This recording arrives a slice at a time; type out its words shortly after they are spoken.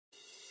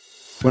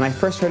When I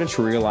first started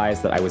to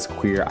realize that I was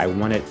queer, I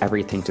wanted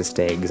everything to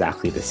stay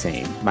exactly the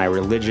same. My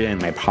religion,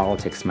 my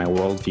politics, my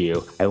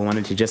worldview. I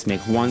wanted to just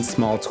make one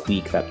small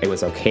tweak that it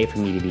was okay for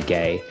me to be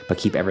gay, but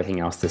keep everything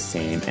else the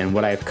same. And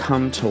what I've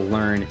come to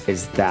learn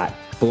is that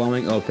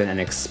blowing open and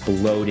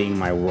exploding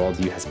my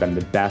worldview has been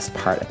the best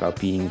part about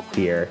being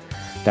queer.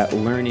 That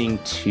learning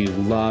to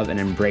love and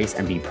embrace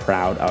and be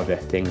proud of the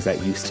things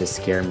that used to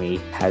scare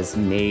me has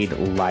made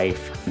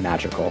life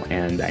magical,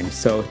 and I'm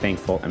so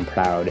thankful and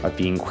proud of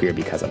being queer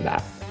because of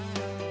that.